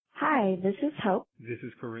Hi, this is Hope. This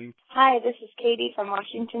is Kareem. Hi, this is Katie from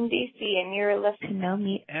Washington, D.C., and you're listening to No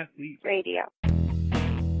Meat Athlete Radio.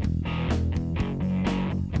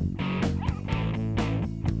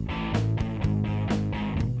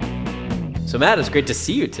 So Matt, it's great to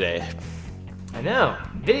see you today. I know.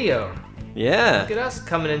 Video. Yeah. Look at us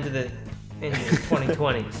coming into the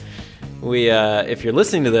 2020s. We, if you're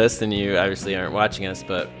listening to this, then you obviously aren't watching us,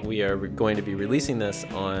 but we are going to be releasing this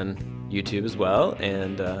on YouTube as well,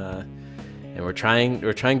 and we're trying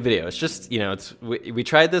video. It's just, we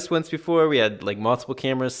tried this once before. We had like multiple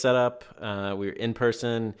cameras set up. We were in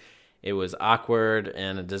person. It was awkward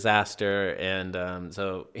and a disaster, and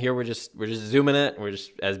so here we're just zooming it. We're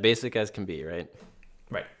just as basic as can be, right?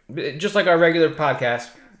 Right. Just like our regular podcast,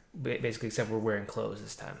 basically, except we're wearing clothes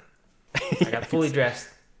this time. I got fully dressed.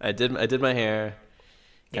 I did my hair,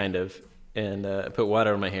 kind of, and I put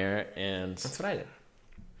water on my hair, and that's what I did.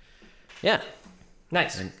 Yeah.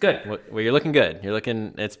 Nice. Good. Well, you're looking good.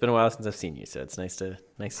 It's been a while since I've seen you, so it's nice to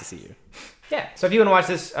see you. Yeah. So if you want to watch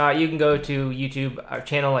this, you can go to YouTube. Our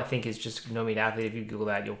channel, I think, is just No Meat Athlete. If you Google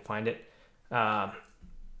that, you'll find it. Yeah.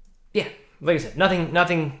 Like I said,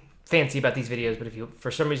 nothing fancy about these videos, but if you,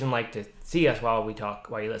 for some reason, like to see us while we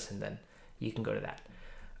talk, while you listen, then you can go to that.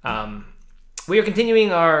 We are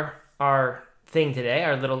continuing our thing today,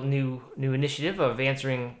 our little new initiative of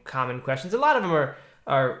answering common questions. A lot of them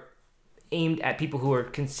are aimed at people who are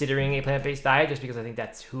considering a plant-based diet, just because I think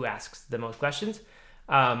that's who asks the most questions.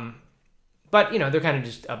 But they're kind of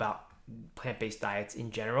just about plant-based diets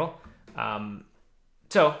in general.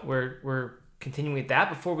 So we're continuing with that.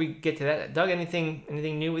 Before we get to that, Doug, anything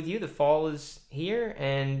new with you? The fall is here,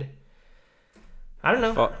 and I don't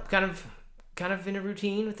know, kind of in a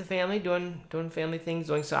routine with the family, doing family things,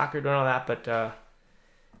 doing soccer, doing all that. But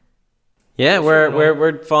yeah,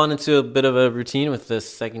 we're falling into a bit of a routine with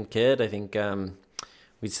this second kid. I think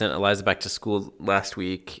we sent Eliza back to school last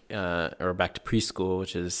week, or back to preschool,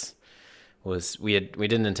 which we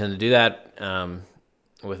didn't intend to do that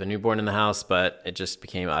with a newborn in the house, but it just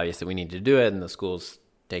became obvious that we needed to do it, and the school's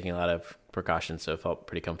taking a lot of precautions, so I felt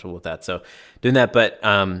pretty comfortable with that. So doing that,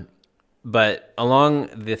 but along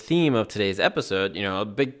the theme of today's episode, a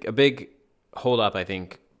big hold up, I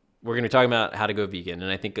think. We're going to be talking about how to go vegan.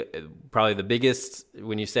 And I think probably the biggest,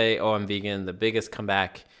 when you say, oh, I'm vegan, the biggest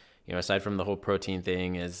comeback, aside from the whole protein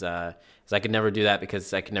thing is I could never do that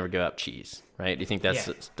because I could never give up cheese, right? Do you think that's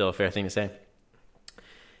still a fair thing to say?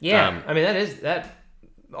 Yeah. That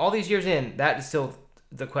all these years in, that is still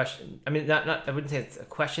the question. I mean, not I wouldn't say it's a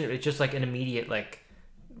question. It's just like an immediate,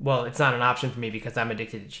 it's not an option for me because I'm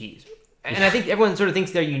addicted to cheese. And I think everyone sort of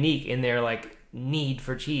thinks they're unique in their need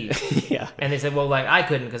for cheese. Yeah. And they said, well, I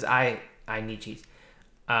couldn't because I need cheese.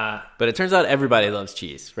 But it turns out everybody loves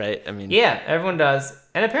cheese, right? I mean, yeah, everyone does.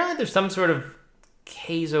 And apparently there's some sort of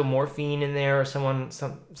casomorphine in there or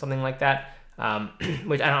something like that,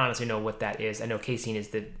 which I don't honestly know what that is. I know casein is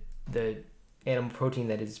the animal protein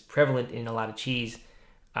that is prevalent in a lot of cheese,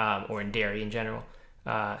 or in dairy in general.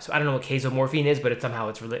 So I don't know what casomorphine is, but it's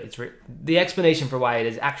the explanation for why it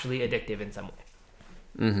is actually addictive in some way.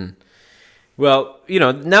 Mm-hmm. Well,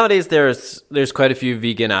 nowadays there's quite a few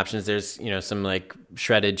vegan options. There's, some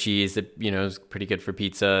shredded cheese that, is pretty good for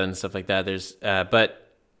pizza and stuff like that. There's,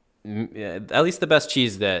 but at least the best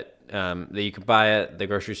cheese that you can buy at the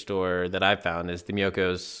grocery store that I've found is the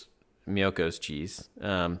Miyoko's cheese.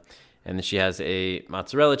 And then she has a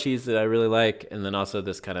mozzarella cheese that I really like. And then also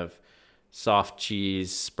this kind of soft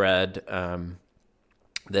cheese spread,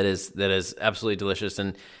 that is absolutely delicious.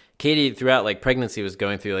 And Katie, throughout pregnancy, was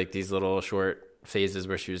going through these little short phases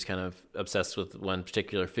where she was kind of obsessed with one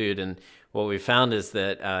particular food. And what we found is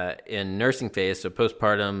that in nursing phase, so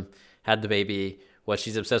postpartum, had the baby, what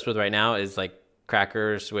she's obsessed with right now is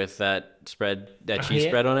crackers with that cheese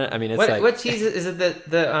spread on it. I mean, it's what cheese is it?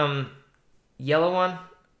 The yellow one?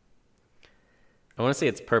 I want to say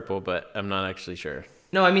it's purple, but I'm not actually sure.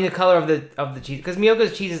 No, I mean the color of the cheese, because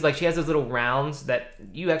Miyoko's cheese is she has those little rounds that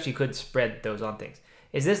you actually could spread those on things.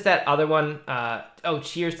 Is this that other one?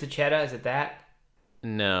 Cheers to Cheddar. Is it that?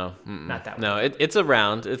 No, not that one. No, it's a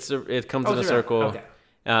round. It comes in a circle. Okay.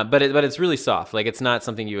 But it's really soft. It's not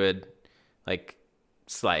something you would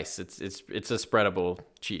slice. It's a spreadable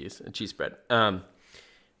cheese, a cheese spread. But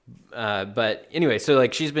anyway, so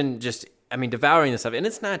she's been just devouring this stuff, and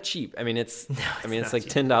it's not cheap. It's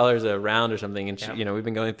 $10 a round or something, and we've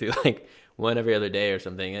been going through one every other day or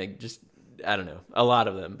something. I don't know, a lot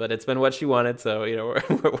of them, but it's been what she wanted, so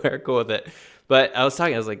we're cool with it. But I was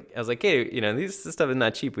like, hey, this stuff is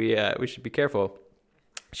not cheap. We should be careful.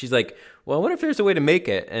 she's like, well, I wonder if there's a way to make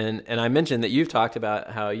it. And I mentioned that you've talked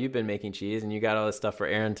about how you've been making cheese and you got all this stuff for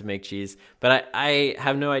Aaron to make cheese, but I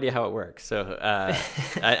have no idea how it works. So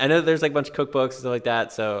I know there's like a bunch of cookbooks and stuff like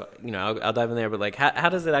that. So, I'll dive in there, but like, how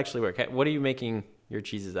does it actually work? What are you making your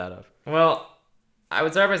cheeses out of? Well, I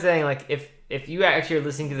would start by saying, like, if you actually are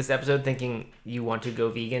listening to this episode thinking you want to go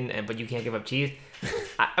vegan but you can't give up cheese,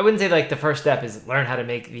 I wouldn't say like the first step is learn how to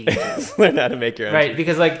make vegan cheese. Learn how to make your own right, cheese.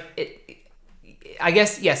 because like I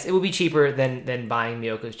guess yes, it will be cheaper than buying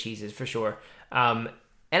Miyoko's cheeses for sure. And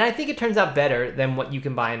I think it turns out better than what you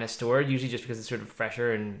can buy in a store, usually just because it's sort of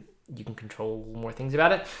fresher and you can control more things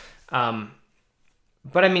about it.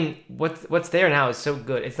 But I mean, what's there now is so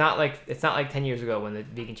good. It's not like 10 years ago when the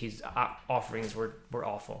vegan cheese offerings were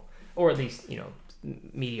awful, or at least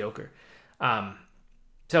mediocre.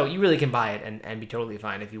 So you really can buy it and be totally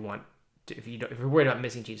fine if you want to, if you're worried about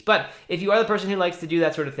missing cheese. But if you are the person who likes to do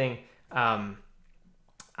that sort of thing,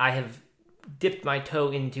 I have dipped my toe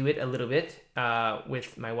into it a little bit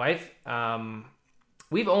with my wife.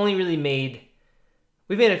 We've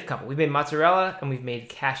made a couple. We've made mozzarella and we've made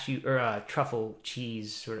cashew or truffle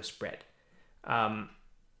cheese sort of spread.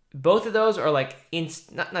 Both of those are like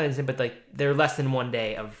not instant, but like they're less than 1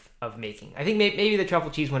 day of making. I think maybe the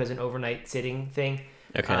truffle cheese one is an overnight sitting thing.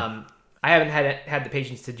 Okay. I haven't had the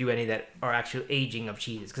patience to do any that are actual aging of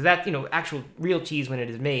cheeses, because that actual real cheese when it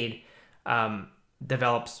is made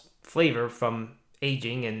develops flavor from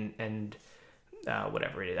aging and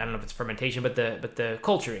whatever it is. I don't know if it's fermentation, but the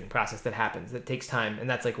culturing process that happens that takes time, and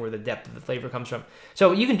that's like where the depth of the flavor comes from.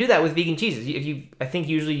 So you can do that with vegan cheeses. I think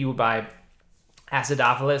usually you would buy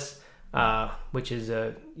Acidophilus, which is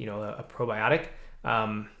a probiotic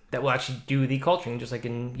that will actually do the culturing, just like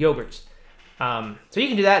in yogurts. So you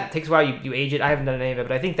can do that. It takes a while. You age it. I haven't done any of it,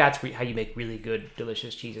 but I think that's how you make really good,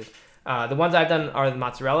 delicious cheeses. The ones I've done are the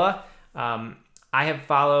mozzarella. I have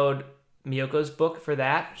followed Miyoko's book for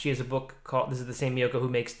that. She has a book called, this is the same Miyoko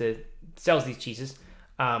who sells these cheeses.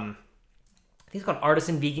 I think it's called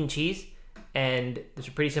Artisan Vegan Cheese, and there's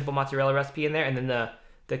a pretty simple mozzarella recipe in there. And then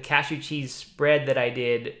the cashew cheese spread that I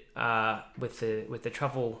did with the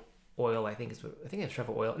truffle oil, I think it's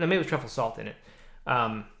truffle oil. No, maybe it was truffle salt in it.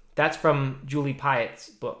 That's from Julie Pyatt's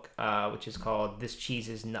book, which is called This Cheese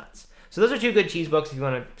is Nuts. So those are two good cheese books if you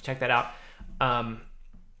want to check that out.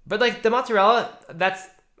 But like the mozzarella, that's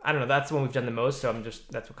the one we've done the most, so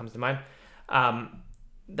that's what comes to mind.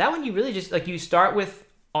 That one you really just you start with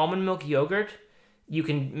almond milk yogurt. You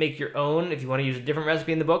can make your own if you want to use a different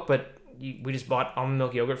recipe in the book, but we just bought almond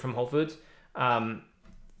milk yogurt from Whole Foods.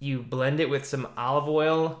 You blend it with some olive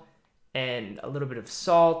oil and a little bit of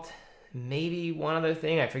salt, maybe one other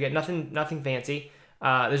thing, I forget. Nothing fancy.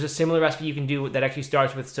 There's a similar recipe you can do that actually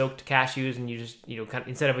starts with soaked cashews, and you just kind of,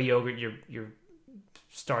 instead of a yogurt, you're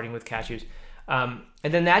starting with cashews. And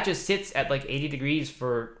then that just sits at like 80 degrees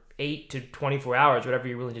for 8 to 24 hours, whatever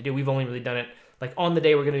you're willing to do. We've only really done it like on the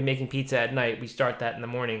day we're going to be making pizza at night. We start that in the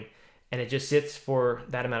morning, and it just sits for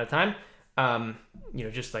that amount of time,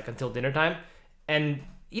 just like until dinner time. And,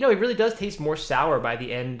 it really does taste more sour by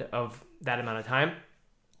the end of that amount of time.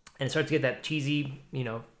 And it starts to get that cheesy,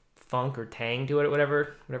 funk or tang to it, or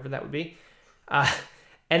whatever that would be.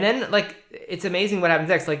 And then, it's amazing what happens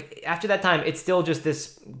next. Like, after that time, it's still just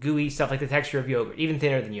this gooey stuff, like the texture of yogurt, even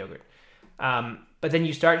thinner than yogurt. But then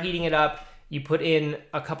you start heating it up. You put in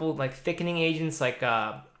a couple, thickening agents, like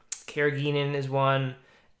carrageenan is one.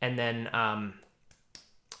 And then, I'm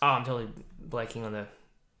totally blanking on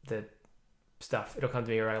the stuff. It'll come to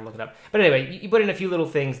me, or I'll look it up. But anyway, you put in a few little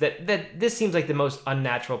things that this seems like the most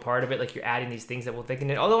unnatural part of it. Like, you're adding these things that will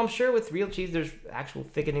thicken it. Although I'm sure with real cheese, there's actual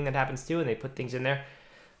thickening that happens too, and they put things in there.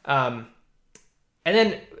 And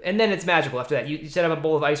then it's magical after that. You set up a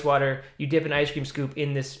bowl of ice water, you dip an ice cream scoop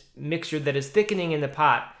in this mixture that is thickening in the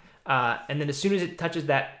pot, and then as soon as it touches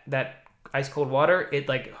that ice cold water, it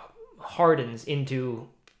hardens into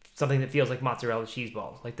something that feels like mozzarella cheese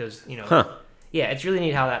balls, like those, Huh. Yeah, it's really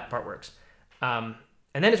neat how that part works. And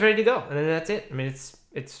then it's ready to go, and then that's it. I mean,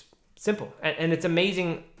 it's simple, and it's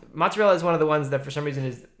amazing. Mozzarella is one of the ones that for some reason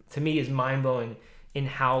is mind-blowing in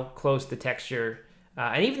how close the texture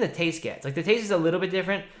and even the taste gets. Like, the taste is a little bit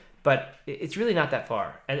different, but it's really not that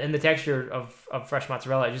far. And the texture of fresh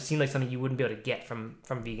mozzarella, it just seemed like something you wouldn't be able to get from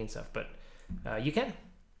vegan stuff, but you can.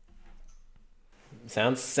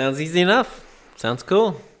 Sounds easy enough. Sounds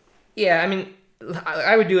cool. Yeah, I mean,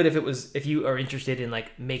 I would do it if you are interested in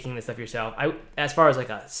making this stuff yourself. As far as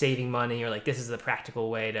a saving money, or this is the practical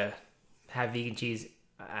way to have vegan cheese,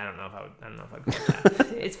 I don't know if I would go with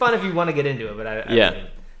that. It's fun if you want to get into it, but I wouldn't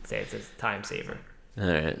say it's a time saver. All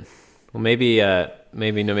right. Well, maybe No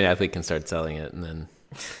Meat Athlete can start selling it, and then.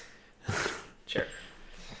 Sure.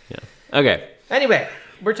 Okay. Anyway,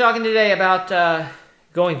 we're talking today about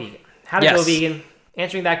going vegan. How to go vegan.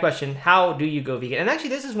 Answering that question, how do you go vegan? And actually,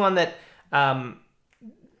 this is one that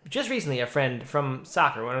just recently a friend from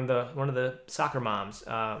soccer, one of the soccer moms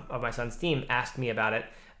of my son's team, asked me about it.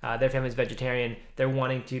 Their family's vegetarian. They're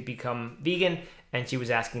wanting to become vegan, and she was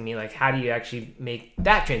asking me, like, how do you actually make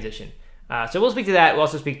that transition? So we'll speak to that. We'll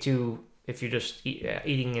also speak to, if you're just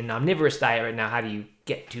eating an omnivorous diet right now, how do you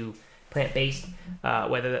get to plant-based,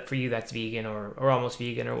 whether that for you that's vegan or almost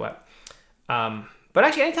vegan or what. But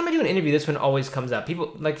actually, anytime I do an interview, this one always comes up.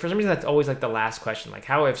 People, like, for some reason, that's always like the last question. Like,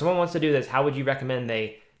 how, if someone wants to do this, how would you recommend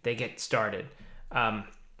they get started? So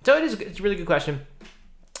it's a really good question.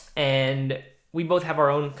 And we both have our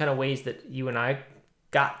own kind of ways that you and I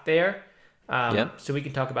got there. So we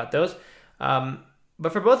can talk about those.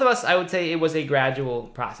 But for both of us, I would say it was a gradual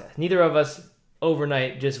process. Neither of us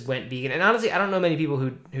overnight just went vegan. And honestly, I don't know many people who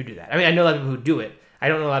do that. I mean, I know a lot of people who do it. I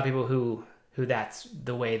don't know a lot of people who that's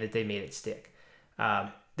the way that they made it stick.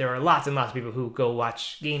 There are lots and lots of people who go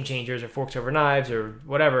watch Game Changers or Forks Over Knives or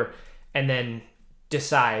whatever, and then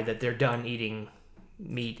decide that they're done eating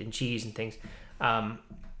meat and cheese and things. And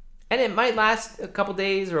it might last a couple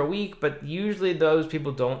days or a week, but usually those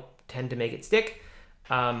people don't tend to make it stick.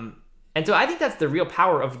 And so I think that's the real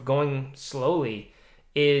power of going slowly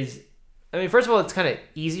is, I mean, first of all, it's kind of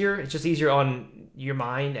easier. It's just easier on your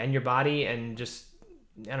mind and your body, and just,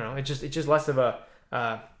 I don't know, it's just less of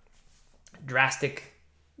a drastic,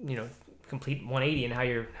 complete 180 in how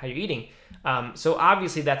you're eating. So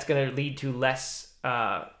obviously that's going to lead to less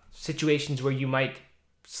situations where you might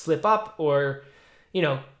slip up or,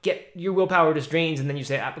 get your willpower just drains, and then you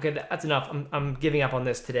say, okay, that's enough. I'm giving up on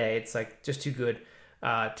this today. It's like just too good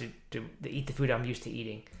to eat the food I'm used to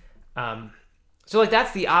eating. So like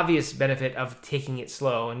that's the obvious benefit of taking it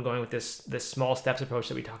slow and going with this small steps approach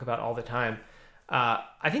that we talk about all the time.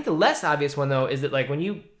 I think the less obvious one though is that, like,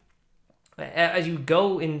 as you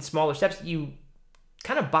go in smaller steps, you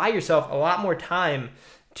kind of buy yourself a lot more time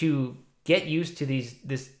to get used to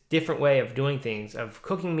this different way of doing things, of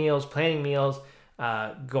cooking meals, planning meals,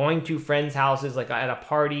 going to friends' houses, like at a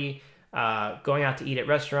party, going out to eat at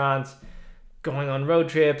restaurants, going on road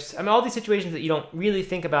trips. I mean, all these situations that you don't really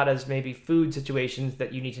think about as maybe food situations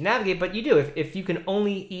that you need to navigate, but you do. If you can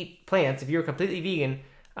only eat plants, if you're completely vegan,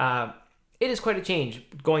 it is quite a change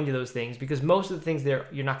going to those things, because most of the things there,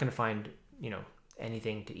 you're not going to find,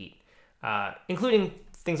 anything to eat, including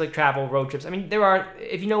things like travel, road trips. I mean, there are,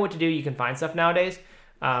 if you know what to do, you can find stuff nowadays.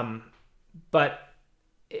 But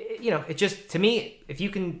it just, to me, if you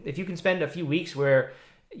can spend a few weeks where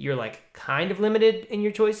you're like kind of limited in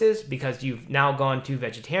your choices because you've now gone to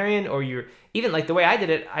vegetarian, or you're even like the way I did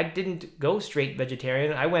it, I didn't go straight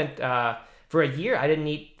vegetarian. I went, for a year, I didn't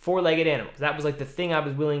eat four-legged animals. That was like the thing I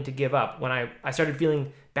was willing to give up when I started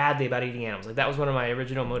feeling badly about eating animals. Like that was one of my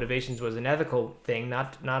original motivations, was an ethical thing,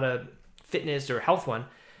 not a fitness or health one.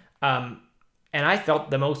 And I felt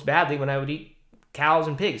the most badly when I would eat cows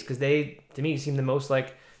and pigs, because they, to me, seemed the most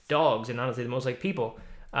like dogs and honestly the most like people.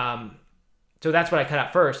 So that's what I cut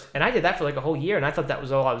out first. And I did that for like a whole year, and I thought that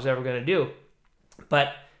was all I was ever going to do.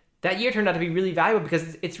 But that year turned out to be really valuable,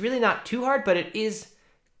 because it's really not too hard, but it is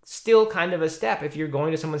still kind of a step. If you're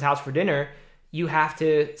going to someone's house for dinner, you have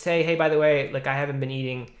to say, hey, by the way, like I haven't been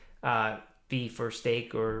eating beef or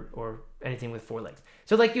steak or anything with four legs.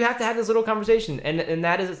 So like you have to have this little conversation, and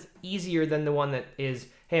that is easier than the one that is,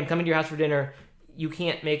 hey, I'm coming to your house for dinner. You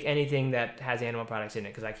can't make anything that has animal products in it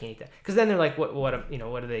because I can't eat that. Because then they're like, what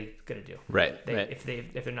are they gonna do? Right.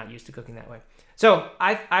 If they're not used to cooking that way. So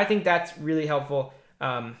I think that's really helpful.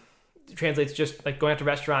 Translates just like going out to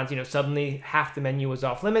restaurants. Suddenly half the menu was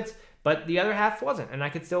off limits, but the other half wasn't, and I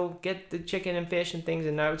could still get the chicken and fish and things.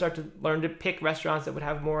 And I would start to learn to pick restaurants that would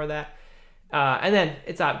have more of that. And then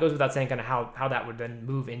it goes without saying kind of how that would then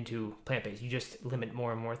move into plant-based. You just limit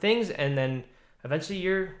more and more things, and then eventually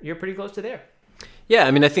you're pretty close to there. Yeah,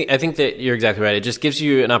 I mean, I think that you're exactly right. It just gives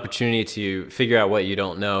you an opportunity to figure out what you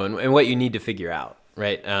don't know and what you need to figure out,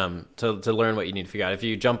 right? To learn what you need to figure out. If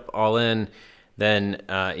you jump all in, then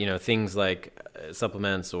things like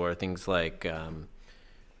supplements or things like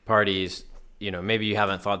parties, maybe you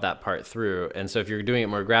haven't thought that part through. And so if you're doing it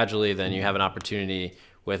more gradually, then you have an opportunity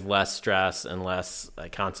with less stress and less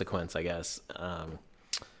consequence, I guess,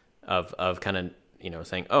 of kind of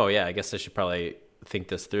saying, oh yeah, I guess I should probably think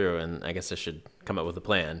this through, and I guess I should come up with a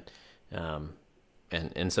plan,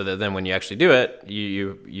 and so that then when you actually do it,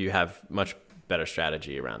 you have much better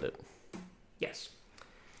strategy around it. Yes,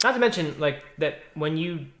 not to mention like that when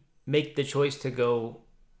you make the choice to go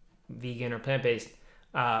vegan or plant-based,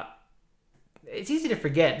 it's easy to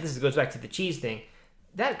forget. This goes back to the cheese thing.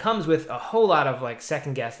 that comes with a whole lot of like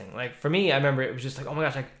second guessing. Like for me, I remember it was just like, oh my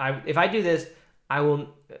gosh, if I do this, I will,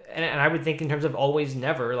 and I would think in terms of always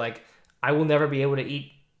never, like I will never be able to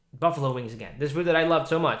eat buffalo wings again. This food that I loved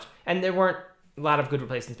so much, and there weren't a lot of good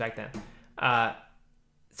replacements back then.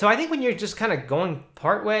 So I think when you're just kind of going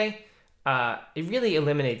part way, it really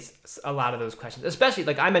eliminates a lot of those questions. Especially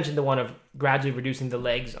like I mentioned the one of gradually reducing the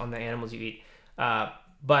legs on the animals you eat.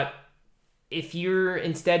 But if you're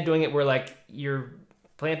instead doing it where like you're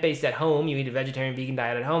plant-based at home, you eat a vegetarian vegan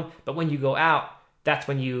diet at home, but when you go out, that's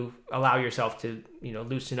when you allow yourself to,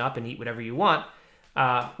 loosen up and eat whatever you want,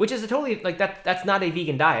 which is a totally, like that's not a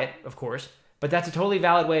vegan diet, of course, but that's a totally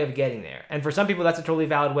valid way of getting there. And for some people, that's a totally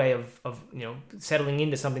valid way of settling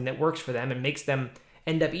into something that works for them and makes them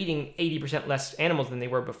end up eating 80% less animals than they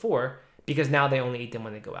were before, because now they only eat them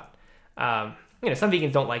when they go out. Some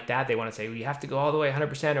vegans don't like that. They want to say, well, you have to go all the way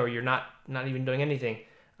 100% or you're not even doing anything.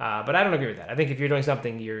 But I don't agree with that. I think if you're doing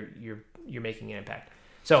something, you're making an impact.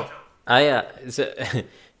 So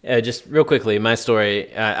just real quickly, my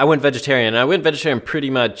story. I went vegetarian. I went vegetarian pretty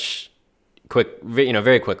much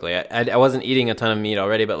very quickly. I wasn't eating a ton of meat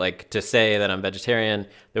already, but like to say that I'm vegetarian,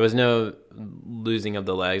 there was no losing of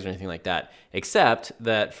the legs or anything like that. Except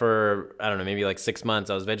that for I don't know, maybe like 6 months,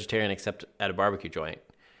 I was vegetarian except at a barbecue joint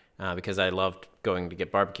because I loved going to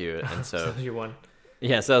get barbecue, and so that was your one.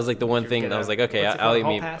 Yeah, so that was like the one thing that I was like, okay, I'll eat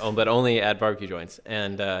meat, but only at barbecue joints.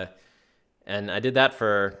 And I did that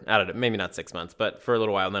for, I don't know, maybe not 6 months, but for a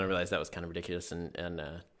little while. And then I realized that was kind of ridiculous and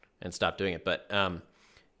stopped doing it. But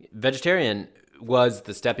vegetarian was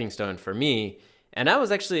the stepping stone for me. And I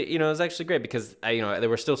was actually, it was actually great because there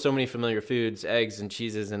were still so many familiar foods, eggs and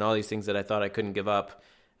cheeses and all these things that I thought I couldn't give up,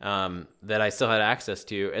 that I still had access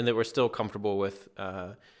to and that were still comfortable with,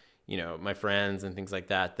 my friends and things like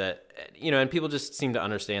that, and people just seem to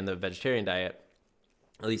understand the vegetarian diet.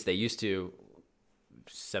 At least they used to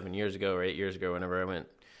 7 years ago or 8 years ago, whenever I went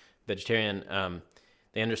vegetarian.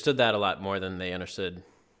 They understood that a lot more than they understood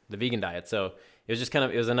the vegan diet. So it was just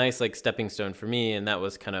it was a nice like stepping stone for me. And that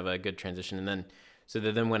was kind of a good transition. And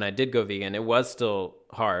then when I did go vegan, it was still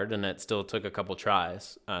hard and it still took a couple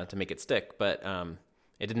tries, to make it stick. But,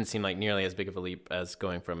 it didn't seem like nearly as big of a leap as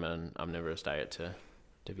going from an omnivorous diet to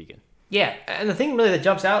vegan. Yeah, and the thing really that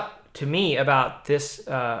jumps out to me about this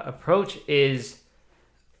approach is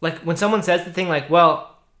like when someone says the thing like,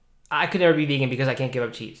 well, I could never be vegan because I can't give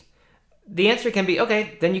up cheese. The answer can be,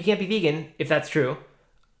 okay, then you can't be vegan if that's true,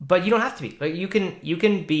 but you don't have to be. Like you could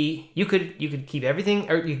keep everything,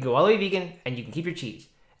 or you can go all the way vegan and you can keep your cheese.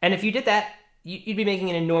 And if you did that, you'd be making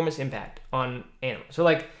an enormous impact on animals. So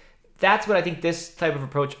like that's what I think this type of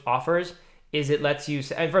approach offers. Is it lets you,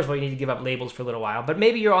 and first of all, you need to give up labels for a little while, but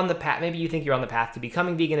maybe you're on the path, maybe you think you're on the path to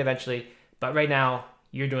becoming vegan eventually, but right now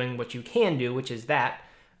you're doing what you can do, which is that.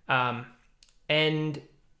 And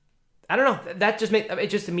I don't know, it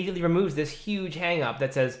just immediately removes this huge hang up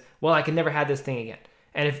that says, well, I can never have this thing again.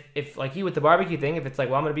 And if like you with the barbecue thing, if it's like,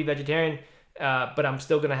 well, I'm going to be vegetarian, but I'm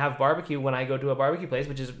still going to have barbecue when I go to a barbecue place,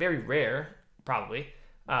 which is very rare, probably,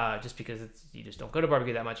 just because you just don't go to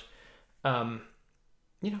barbecue that much.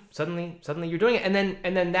 Suddenly you're doing it. And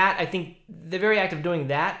then that, I think the very act of doing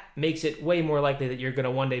that makes it way more likely that you're going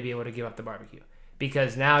to one day be able to give up the barbecue,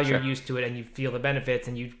 because now you're used to it and you feel the benefits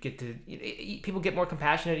and you get to, people get more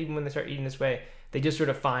compassionate even when they start eating this way. They just sort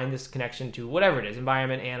of find this connection to whatever it is,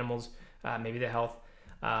 environment, animals, maybe the health.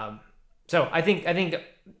 So I think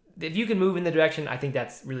if you can move in the direction, I think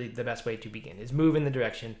that's really the best way to begin, is move in the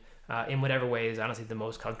direction, in whatever way is honestly the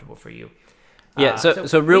most comfortable for you. Yeah.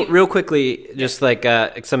 So real quickly, just like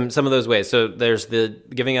some of those ways. So there's the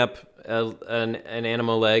giving up an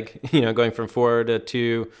animal leg, going from 4 to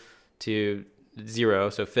 2 to 0.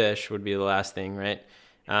 So fish would be the last thing, right?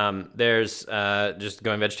 There's just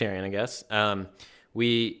going vegetarian, I guess.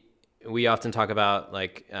 We often talk about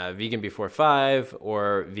like vegan before 5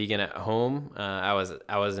 or vegan at home. I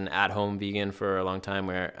was an at-home vegan for a long time,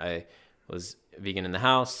 where I was vegan in the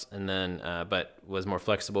house, and then but was more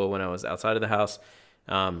flexible when I was outside of the house.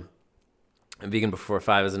 Vegan before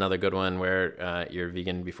 5 is another good one, where you're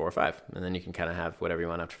vegan before 5, and then you can kind of have whatever you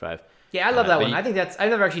want after 5. Yeah, I love that one. I think I've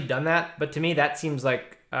never actually done that, but to me that seems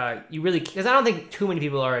like you really, because I don't think too many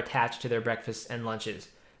people are attached to their breakfasts and lunches.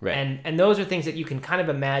 Right. And those are things that you can kind of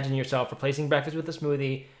imagine yourself replacing breakfast with a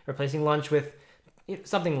smoothie, replacing lunch with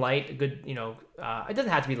something light, a good, it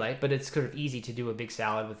doesn't have to be light, but it's sort of easy to do a big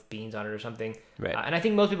salad with beans on it or something. Right. And I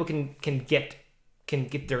think most people can get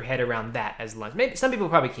their head around that as lunch. Maybe some people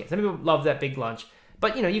probably can't. Some people love that big lunch,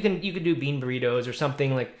 but you can do bean burritos or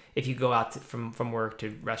something, like if you go out from work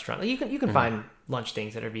to restaurant, like you can find lunch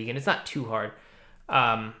things that are vegan. It's not too hard.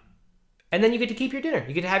 And then you get to keep your dinner.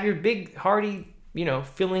 You get to have your big hearty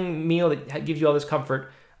filling meal that gives you all this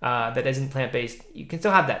comfort that isn't plant-based, you can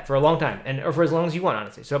still have that for a long time, or for as long as you want,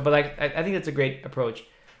 honestly. So, but like I think that's a great approach.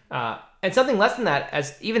 And something less than that,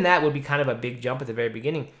 as even that would be kind of a big jump at the very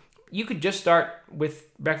beginning. You could just start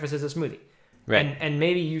with breakfast as a smoothie, right? And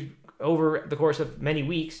maybe you, over the course of many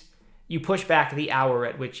weeks, you push back the hour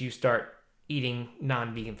at which you start eating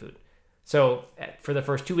non-vegan food. So for the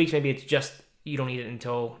first 2 weeks, maybe it's just you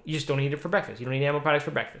just don't eat it for breakfast. You don't eat animal products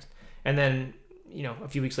for breakfast, and then a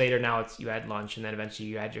few weeks later, now it's you add lunch, and then eventually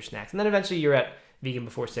you add your snacks, and then eventually you're at vegan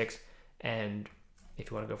before 6. And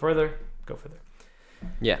if you want to go further, go further.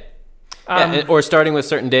 Yeah. Or starting with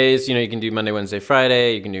certain days, you can do Monday, Wednesday,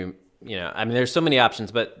 Friday. You can do, there's so many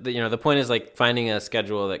options, but the point is like finding a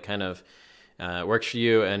schedule that kind of works for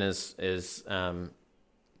you and is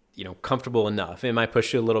comfortable enough. It might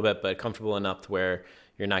push you a little bit, but comfortable enough to where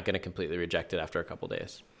you're not going to completely reject it after a couple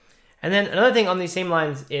days. And then another thing on these same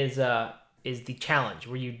lines is the challenge,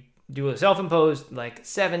 where you do a self-imposed like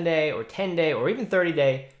 7-day or 10-day or even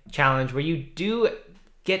 30-day challenge where you do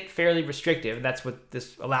get fairly restrictive. And that's what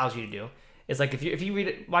this allows you to do. It's like if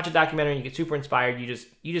you watch a documentary and you get super inspired, you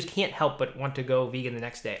just can't help but want to go vegan the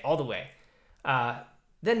next day all the way.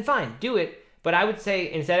 Then fine, do it. But I would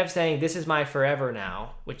say, instead of saying this is my forever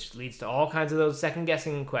now, which leads to all kinds of those second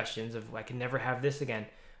guessing questions of I can never have this again,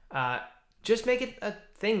 just make it a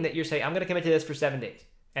thing that you're saying, I'm going to commit to this for 7 days,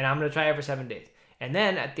 and I'm going to try it for 7 days. And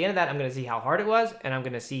then at the end of that, I'm going to see how hard it was, and I'm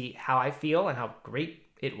going to see how I feel and how great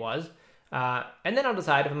it was. And then I'll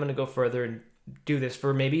decide if I'm going to go further and do this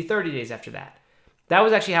for maybe 30 days after that. That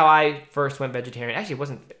was actually how I first went vegetarian. Actually,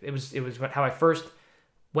 it was how I first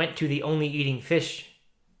went to the only eating fish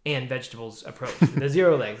and vegetables approach, the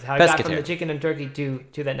 0 legs. How I got from the chicken and turkey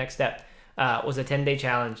to that next step was a 10-day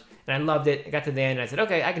challenge, and I loved it. I got to the end, and I said,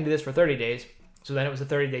 okay, I can do this for 30 days. So then it was a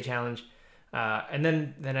 30-day challenge, and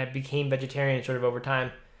then I became vegetarian sort of over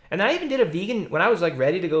time. And then I even did a vegan when I was like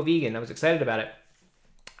ready to go vegan. I was excited about it.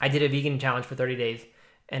 I did a vegan challenge for 30 days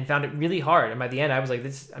and found it really hard. And by the end, I was like,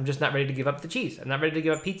 I'm just not ready to give up the cheese. I'm not ready to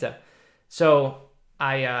give up pizza. So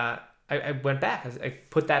I went back. I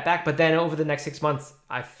put that back. But then over the next 6 months,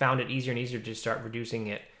 I found it easier and easier to start reducing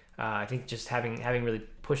it. I think just having really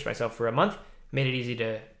pushed myself for a month made it easy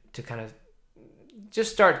to kind of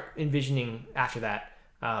just start envisioning after that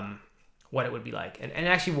what it would be like. And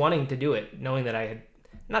actually wanting to do it, knowing that I had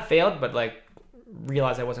not failed, but like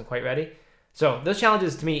realized I wasn't quite ready. So those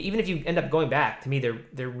challenges, to me, even if you end up going back, to me,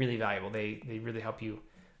 they're really valuable. They really help you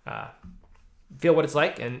feel what it's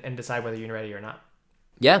like and decide whether you're ready or not.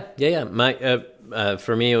 Yeah.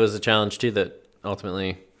 For me, it was a challenge too that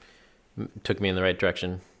ultimately took me in the right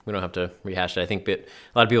direction. We don't have to rehash it. I think that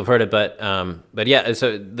a lot of people have heard it, but yeah.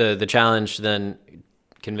 So the challenge then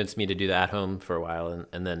convinced me to do that at home for a while,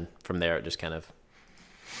 and then from there it just kind of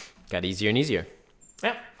got easier and easier.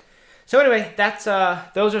 Yeah. So anyway, that's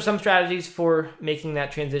those are some strategies for making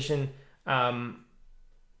that transition.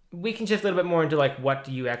 We can shift a little bit more into like what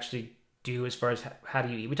do you actually do as far as how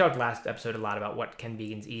do you eat. We talked last episode a lot about what can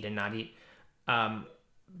vegans eat and not eat.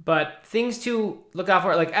 But things to look out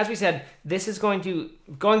for, like as we said, this is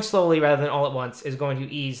going slowly rather than all at once is going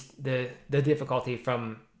to ease the difficulty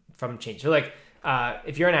from change. So like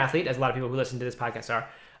if you're an athlete, as a lot of people who listen to this podcast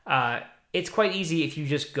are, it's quite easy if you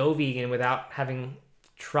just go vegan without having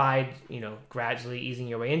tried, gradually easing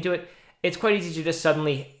your way into it. It's quite easy to just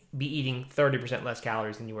suddenly be eating 30% less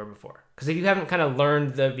calories than you were before. Because if you haven't kind of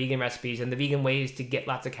learned the vegan recipes and the vegan ways to get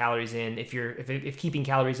lots of calories in, if keeping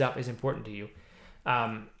calories up is important to you,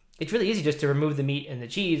 it's really easy just to remove the meat and the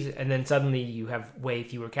cheese, and then suddenly you have way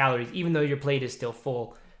fewer calories, even though your plate is still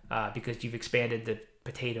full because you've expanded the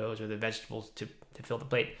potatoes or the vegetables to fill the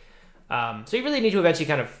plate. So you really need to eventually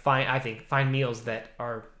kind of find meals that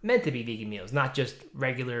are meant to be vegan meals, not just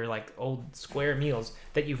regular like old square meals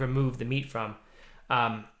that you've removed the meat from.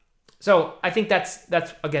 So I think that's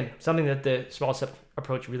again something that the small step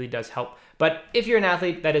approach really does help. But if you're an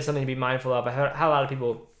athlete, that is something to be mindful of. I had a lot of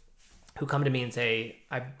people who come to me and say,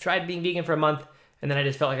 I've tried being vegan for a month and then I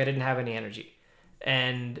just felt like I didn't have any energy.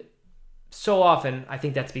 And so often I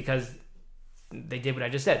think that's because they did what I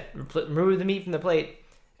just said, remove the meat from the plate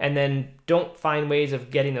and then don't find ways of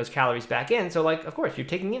getting those calories back in. So like, of course, you're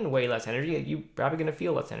taking in way less energy. You're probably going to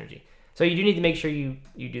feel less energy. So you do need to make sure you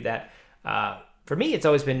do that. For me, it's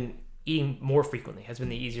always been eating more frequently has been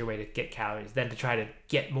the easier way to get calories than to try to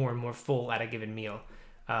get more and more full at a given meal.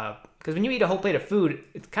 Because when you eat a whole plate of food,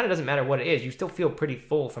 it kind of doesn't matter what it is. You still feel pretty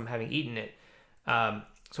full from having eaten it.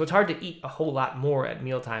 So it's hard to eat a whole lot more at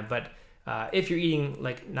mealtime. But if you're eating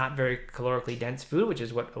like not very calorically dense food, which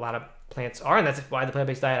is what a lot of plants are, and that's why the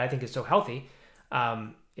plant-based diet I think is so healthy,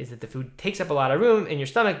 is that the food takes up a lot of room in your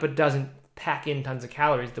stomach but doesn't pack in tons of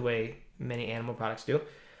calories the way many animal products do.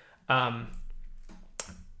 But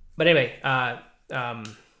anyway,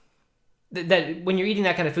 that when you're eating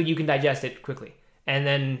that kind of food, you can digest it quickly, and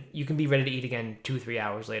then you can be ready to eat again 2-3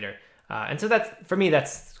 hours later. And so for me,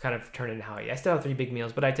 that's kind of turned into how I eat. I still have 3 big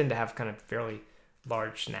meals, but I tend to have kind of fairly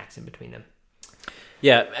large snacks in between them.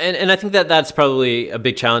 Yeah, and I think that's probably a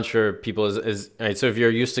big challenge for people is right. So if you're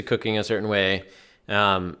used to cooking a certain way,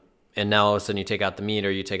 and now all of a sudden you take out the meat,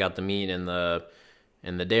 or you take out the meat and the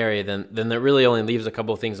dairy, then that really only leaves a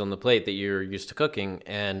couple of things on the plate that you're used to cooking,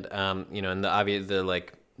 and and the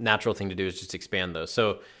like natural thing to do is just expand those.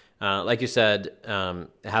 So, like you said,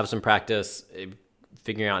 have some practice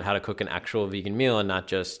figuring out how to cook an actual vegan meal and not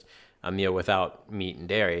just a meal without meat and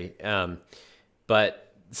dairy. But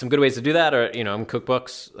some good ways to do that are,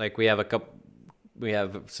 cookbooks. Like we have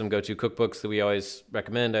some go-to cookbooks that we always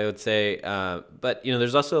recommend, I would say. But,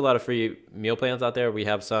 there's also a lot of free meal plans out there. We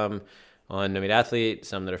have some on No Meat Athlete,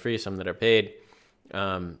 some that are free, some that are paid.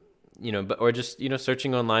 Or just,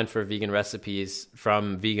 searching online for vegan recipes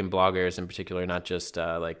from vegan bloggers in particular, not just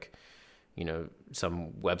some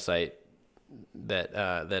website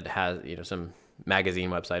that has, some magazine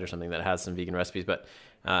website or something that has some vegan recipes, but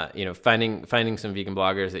finding some vegan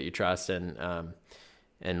bloggers that you trust and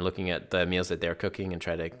looking at the meals that they're cooking and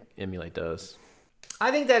try to emulate those.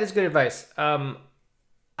 I think that is good advice.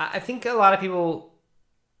 I think a lot of people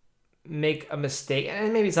make a mistake,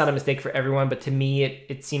 and maybe it's not a mistake for everyone, but to me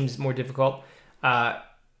it seems more difficult,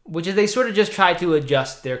 which is they sort of just try to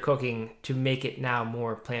adjust their cooking to make it now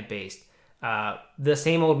more plant-based. The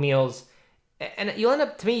same old meals, and you'll end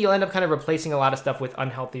up kind of replacing a lot of stuff with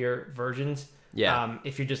unhealthier versions. Yeah.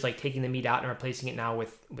 If you're just like taking the meat out and replacing it now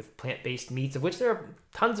with plant-based meats, of which there are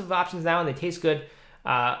tons of options now and they taste good.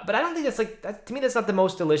 But I don't think to me, that's not the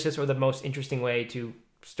most delicious or the most interesting way to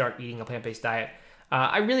start eating a plant-based diet.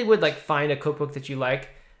 I really would find a cookbook that you like.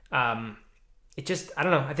 I don't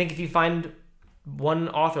know. I think if you find one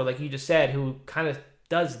author, like you just said, who kind of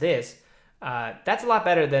does this, that's a lot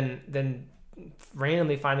better than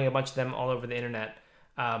randomly finding a bunch of them all over the internet.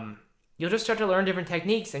 You'll just start to learn different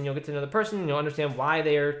techniques, and you'll get to know the person, and you'll understand why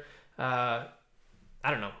they're,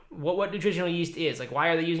 what nutritional yeast is. Like, why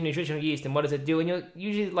are they using nutritional yeast, and what does it do? And you'll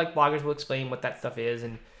usually, bloggers will explain what that stuff is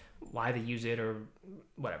and why they use it or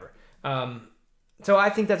whatever. So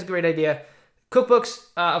I think that's a great idea. Cookbooks,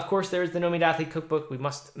 of course, there's the No Meat Athlete cookbook. We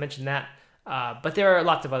must mention that. But there are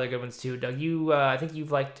lots of other good ones too. Doug, I think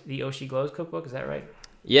you've liked the Oshi Glows cookbook. Is that right?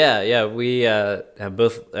 Yeah. We have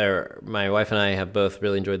both, my wife and I have both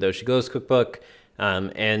really enjoyed the Oshi Glows cookbook.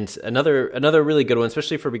 And another really good one,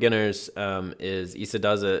 especially for beginners, is Isa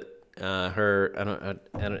Does It.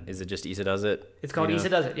 Is it just Isa Does It? It's called Isa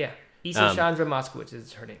Does It, yeah. Isa Chandra Moskowitz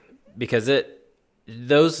is her name. Because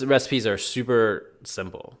those recipes are super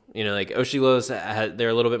simple. Oshi Glows, they're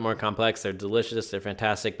a little bit more complex. They're delicious. They're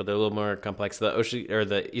fantastic, but they're a little more complex.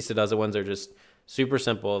 The Isa Does It ones are just super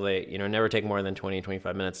simple. They, never take more than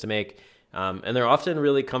 20-25 minutes to make. And they're often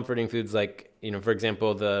really comforting foods. Like, for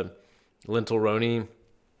example, the lentil roni.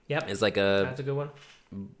 Yep. Is that's a good one.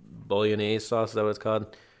 Bolognese sauce, is that what it's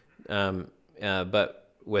called?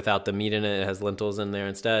 But without the meat in it, it has lentils in there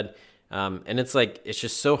instead. And it's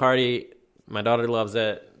just so hearty. My daughter loves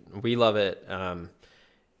it. We love it. And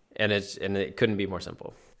it couldn't be more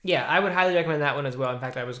simple. Yeah, I would highly recommend that one as well. In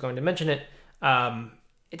fact, I was going to mention it.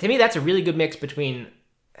 To me, that's a really good mix between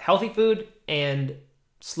healthy food and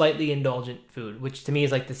slightly indulgent food, which to me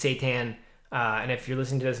is like the seitan. And if you're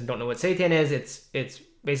listening to this and don't know what seitan is, it's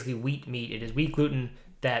basically wheat meat. It is wheat gluten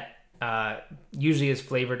that usually is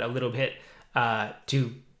flavored a little bit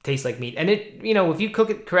to taste like meat. And if you cook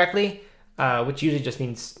it correctly, which usually just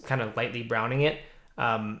means kind of lightly browning it,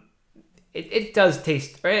 it does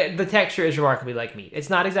taste. The texture is remarkably like meat. It's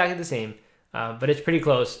not exactly the same, but it's pretty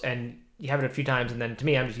close. And you have it a few times, and then to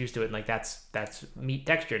me, I'm just used to it. And that's meat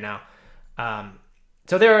texture now.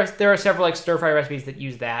 So there are several stir fry recipes that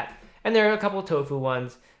use that, and there are a couple of tofu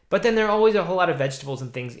ones. But then there are always a whole lot of vegetables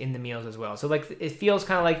and things in the meals as well. So it feels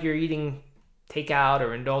kind of like you're eating takeout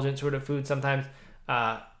or indulgent sort of food sometimes.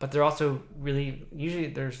 But they're also usually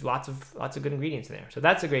there's lots of good ingredients in there. So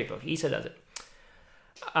that's a great book. Isa Does It.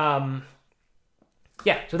 So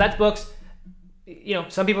that's books.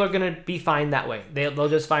 Some people are going to be fine that way. They'll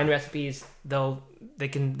just find recipes. They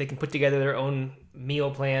can put together their own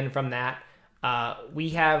meal plan from that. We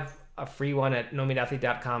have a free one at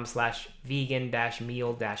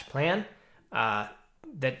nomeatathlete.com/vegan-meal-plan.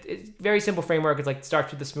 That is very simple framework. It's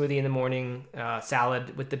starts with the smoothie in the morning,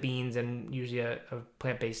 salad with the beans, and usually a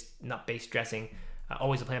plant-based, nut-based dressing.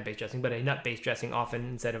 Always a plant-based dressing, but a nut-based dressing often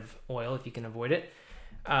instead of oil if you can avoid it.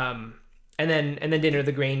 And then dinner,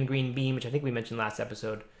 the grain green bean, which I think we mentioned last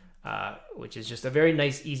episode, which is just a very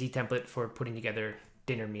nice, easy template for putting together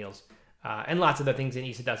dinner meals. And lots of the things in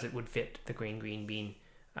Isa Does It would fit the grain green bean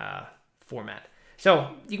format.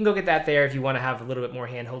 So you can go get that there if you want to have a little bit more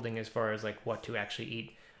hand-holding as far as like what to actually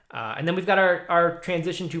eat. And then we've got our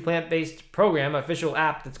transition to plant-based program, official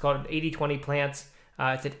app that's called 80/20 Plants.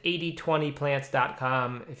 It's at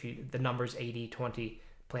 8020plants.com. The number's 80/20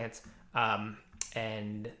 Plants.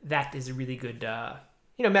 And that is a really good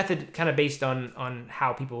method kind of based on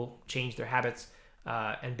how people change their habits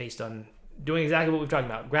and based on doing exactly what we've talked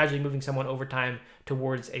about, gradually moving someone over time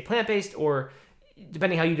towards a plant-based, or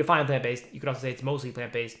depending how you define plant-based, you could also say it's mostly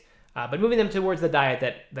plant-based, but moving them towards the diet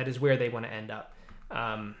that is where they want to end up,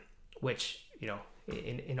 which,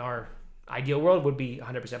 in our ideal world would be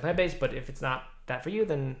 100% plant-based, but if it's not that for you,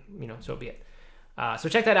 then, so be it. So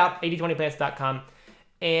check that out, 8020plants.com.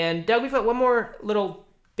 And Doug, we've got one more little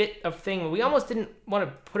bit of thing. We almost didn't want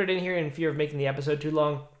to put it in here in fear of making the episode too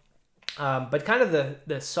long, but kind of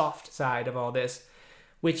the soft side of all this,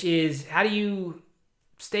 which is how do you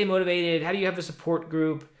stay motivated? How do you have a support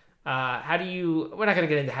group? We're not going to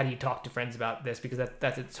get into how do you talk to friends about this, because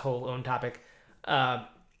that's its whole own topic. But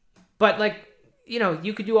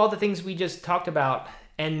you could do all the things we just talked about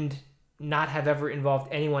and not have ever involved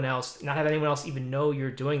anyone else, not have anyone else even know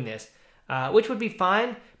you're doing this. Which would be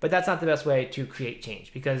fine, but that's not the best way to create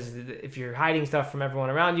change, because if you're hiding stuff from everyone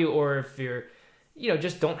around you, or if you're,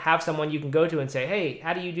 just don't have someone you can go to and say, hey,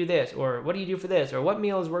 how do you do this? Or what do you do for this? Or what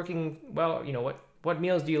meal is working well? What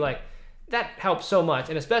meals do you like? That helps so much.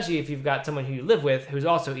 And especially if you've got someone who you live with who's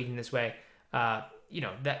also eating this way,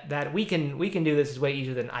 that we can do this is way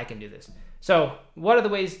easier than I can do this. So what are the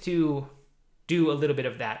ways to do a little bit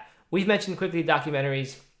of that? We've mentioned quickly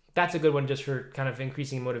documentaries. That's a good one just for kind of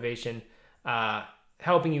increasing motivation.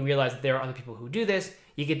 Helping you realize that there are other people who do this.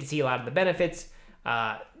 You get to see a lot of the benefits.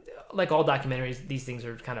 Like all documentaries, these things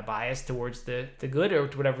are kind of biased towards the good or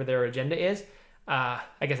to whatever their agenda is. I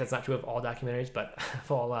guess that's not true of all documentaries, but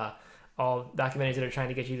of all documentaries that are trying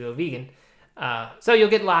to get you to go vegan. So you'll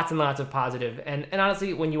get lots and lots of positive. And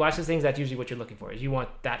honestly, when you watch those things, that's usually what you're looking for, is you want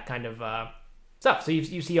that kind of stuff. So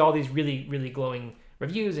you see all these really, really glowing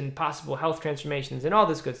reviews and possible health transformations and all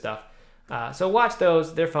this good stuff. So watch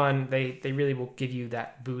those. They're fun. They really will give you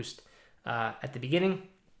that boost at the beginning.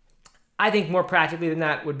 I think more practically than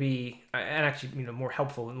that would be, and actually more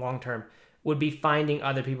helpful in long term, would be finding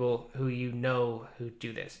other people who who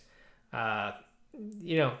do this.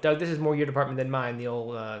 Doug, this is more your department than mine, the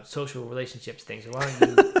old social relationships thing. So why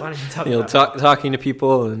don't you talk about talking to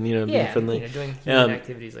people and being friendly, doing human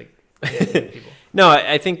activities like people. No,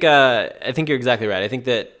 I think you're exactly right. I think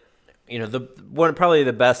that probably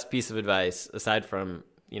the best piece of advice, aside from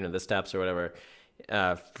the steps or whatever,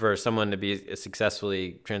 for someone to be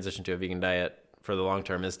successfully transition to a vegan diet for the long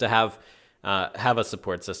term, is to have a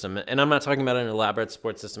support system. And I'm not talking about an elaborate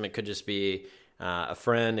support system. It could just be a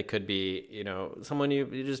friend. It could be someone you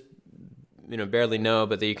just barely know,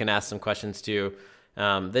 but that you can ask some questions to.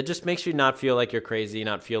 That just makes you not feel like you're crazy,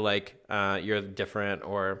 not feel like you're different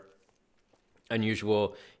or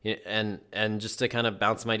unusual, and just to kind of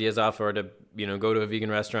bounce some ideas off, or to go to a vegan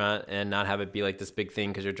restaurant and not have it be like this big thing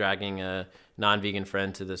because you're dragging a non-vegan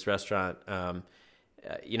friend to this restaurant.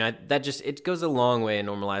 That just, it goes a long way in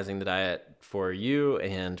normalizing the diet for you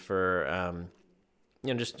and for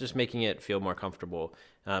just making it feel more comfortable.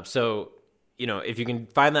 So if you can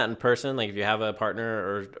find that in person, like if you have a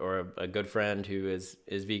partner or a good friend who is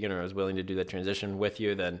vegan or is willing to do that transition with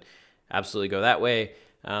you, then absolutely go that way.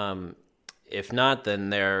 If not, then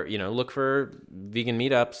look for vegan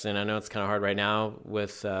meetups. And I know it's kind of hard right now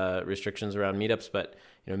with restrictions around meetups, but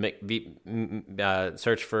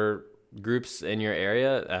search for groups in your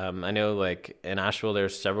area. I know, like in Asheville,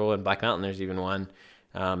 there's several. In Black Mountain, there's even one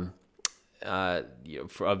of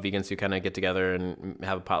vegans who kind of get together and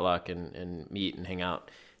have a potluck and meet and hang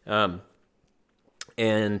out. And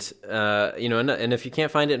if you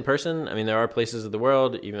can't find it in person, I mean, there are places of the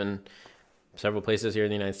world, even several places here in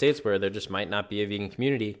the United States, where there just might not be a vegan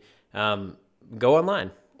community. Go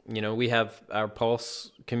online. We have our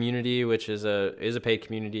Pulse community, which is a paid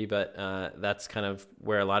community, but that's kind of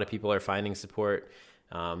where a lot of people are finding support.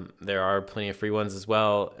 There are plenty of free ones as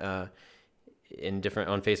well on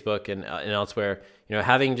Facebook and elsewhere.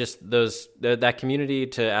 Having just that community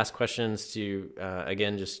to ask questions to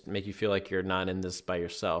again just make you feel like you're not in this by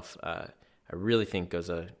yourself. I really think goes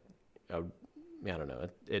I don't know.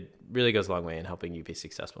 It really goes a long way in helping you be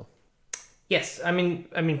successful. Yes, I mean,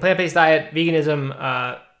 plant-based diet,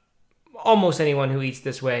 veganism. Almost anyone who eats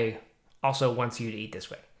this way also wants you to eat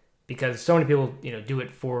this way, because so many people, do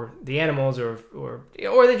it for the animals or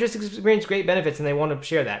they just experience great benefits and they want to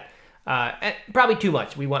share that. And probably too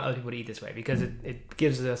much. We want other people to eat this way because it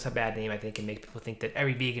gives us a bad name, I think, and makes people think that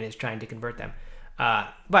every vegan is trying to convert them.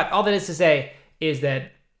 But all that is to say is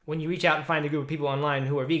that when you reach out and find a group of people online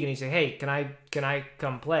who are vegan, and you say, "Hey, can I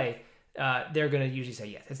come play?" They're going to usually say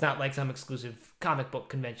yes. It's not like some exclusive comic book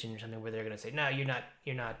convention or something where they're going to say, "No, you're not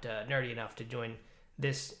nerdy enough to join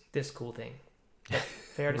this cool thing."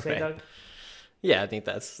 Fair to say, Right. Doug? Yeah, I think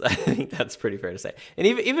that's pretty fair to say. And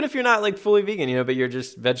even if you're not like fully vegan, but you're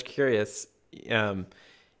just veg curious, like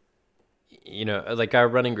our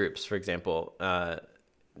running groups, for example,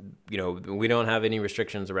 we don't have any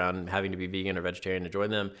restrictions around having to be vegan or vegetarian to join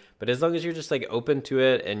them. But as long as you're just like open to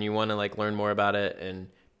it and you want to like learn more about it and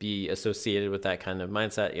be associated with that kind of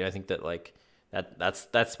mindset, I think that like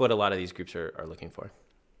that's what a lot of these groups are looking for.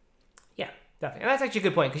 Yeah, definitely. And that's actually a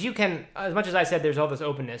good point because you can, as much as I said, there's all this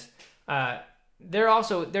openness.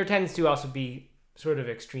 There tends to also be sort of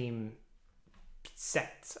extreme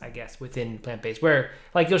sects, I guess, within plant-based where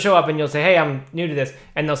like you'll show up and you'll say, "Hey, I'm new to this,"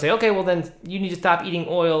 and they'll say, "Okay, well then you need to stop eating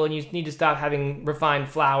oil and you need to stop having refined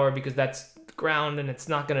flour because that's ground and it's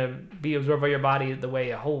not going to be absorbed by your body the way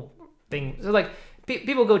a whole thing." So like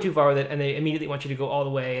people go too far with it and they immediately want you to go all the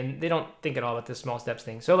way and they don't think at all about this small steps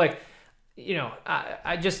thing. So like,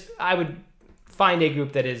 I would find a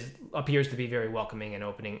group that appears to be very welcoming and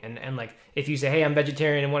opening. And like, if you say, "Hey, I'm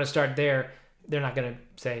vegetarian and want to start there," they're not going to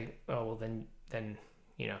say, "Oh, well then,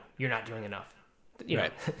 you're not doing enough."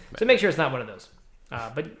 Right. So make sure it's not one of those.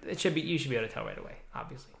 But you should be able to tell right away,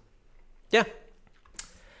 obviously. Yeah.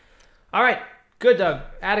 All right. Good, Doug.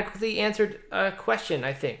 Adequately answered a question,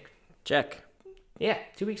 I think. Check. Yeah,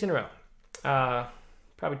 2 weeks in a row.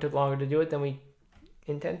 Probably took longer to do it than we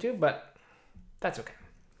intend to, but that's okay.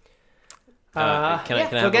 So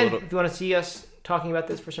again, if you want to see us talking about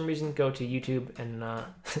this for some reason, go to YouTube and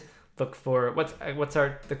look for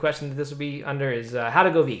the question that this will be under is how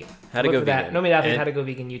to go vegan. How to go vegan. No Meat Athlete, how to go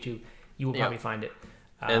vegan YouTube. You will probably find it.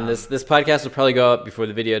 And this podcast will probably go up before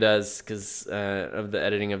the video does because of the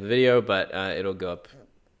editing of the video, but it'll go up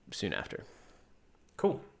soon after.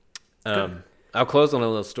 Cool. I'll close on a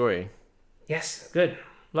little story. Yes, good.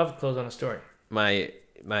 Love to close on a story.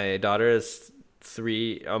 My daughter is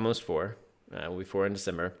 3, almost 4. Will be 4 in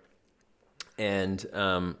December, and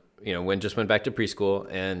went back to preschool,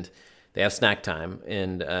 and they have snack time,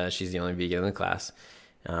 and she's the only vegan in the class,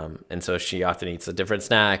 and so she often eats a different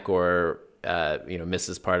snack or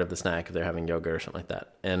misses part of the snack if they're having yogurt or something like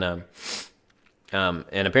that, and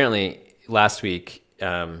apparently last week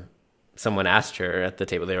someone asked her at the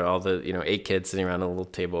table. They were all the 8 kids sitting around a little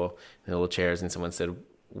table in little chairs, and someone said,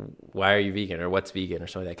 "Why are you vegan?" or "What's vegan?" or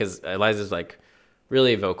something like that, because Eliza's like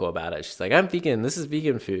really vocal about it. She's like, "I'm vegan. This is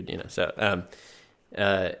vegan food," So,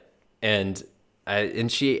 and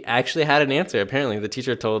she actually had an answer. Apparently, the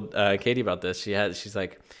teacher told Katie about this. She's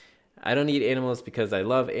like, "I don't eat animals because I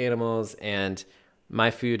love animals, and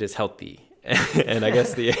my food is healthy." And I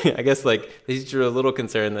guess the teacher was a little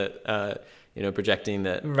concerned that projecting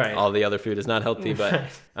that all the other food is not healthy, but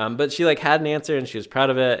but she like had an answer and she was proud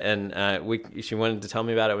of it, and she wanted to tell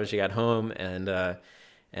me about it when she got home,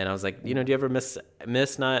 and I was like, do you ever miss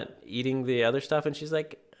not eating the other stuff? And she's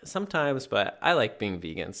like, sometimes, but I like being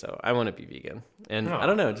vegan, so I want to be vegan. And I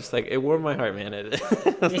don't know, just like it warmed my heart, man.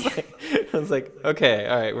 I was like, okay,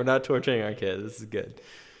 all right, we're not torturing our kids. This is good.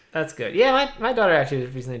 That's good. Yeah, my daughter actually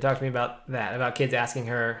recently talked to me about that, about kids asking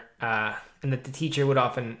her, and that the teacher would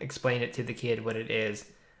often explain it to the kid what it is.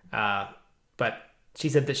 But she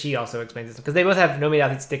said that she also explains it because they both have No Meat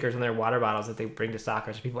Athlete stickers on their water bottles that they bring to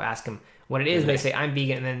soccer. So people ask them what it is, and they say, "I'm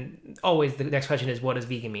vegan." And then always the next question is, what does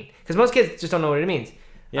vegan mean? Because most kids just don't know what it means,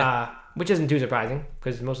 which isn't too surprising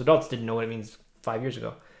because most adults didn't know what it means 5 years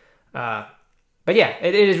ago. But yeah,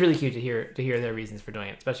 it is really cute to hear their reasons for doing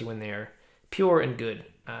it, especially when they are pure and good.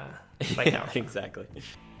 Like ours. Exactly.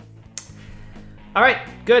 All right,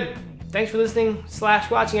 good. Thanks for listening /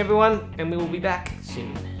 watching, everyone, and we will be back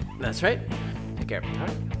soon. That's right. Take care. All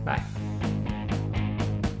right, bye.